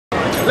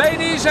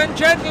Ladies and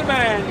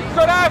gentlemen,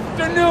 good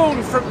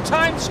afternoon from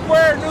Times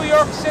Square, New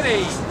York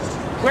City,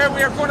 where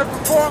we are going to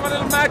perform a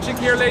little magic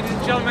here, ladies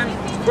and gentlemen.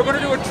 We're going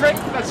to do a trick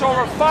that's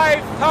over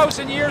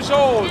 5,000 years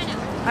old,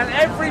 and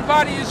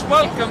everybody is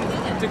welcome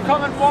to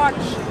come and watch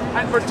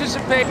and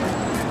participate.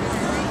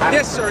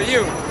 Yes, sir,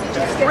 you.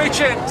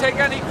 Reach in, take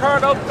any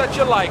card out that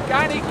you like,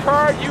 any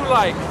card you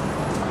like.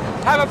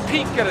 Have a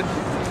peek at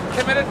it,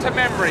 commit it to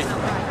memory.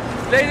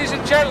 Ladies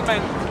and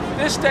gentlemen,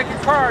 this deck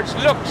of cards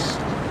looks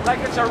like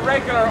it's a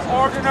regular,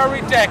 ordinary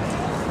deck.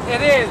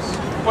 It is,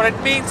 but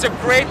it means a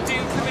great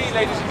deal to me,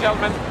 ladies and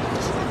gentlemen.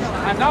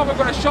 And now we're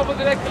going to shuffle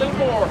the deck a little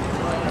more.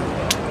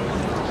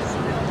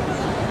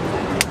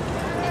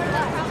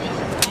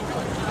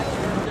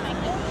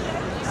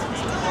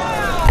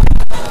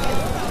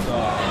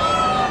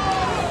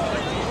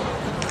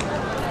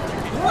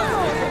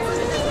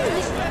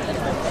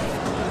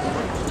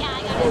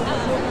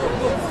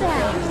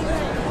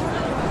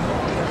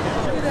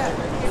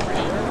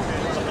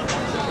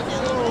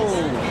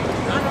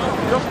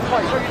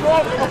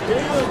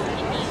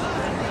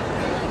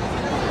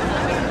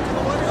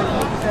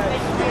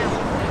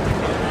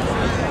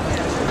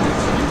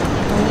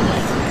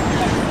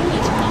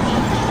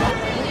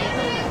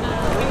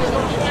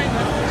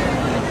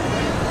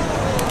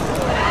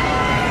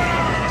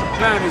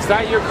 Man, is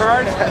that your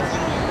card?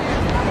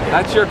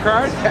 That's your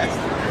card?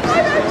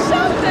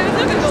 Yes.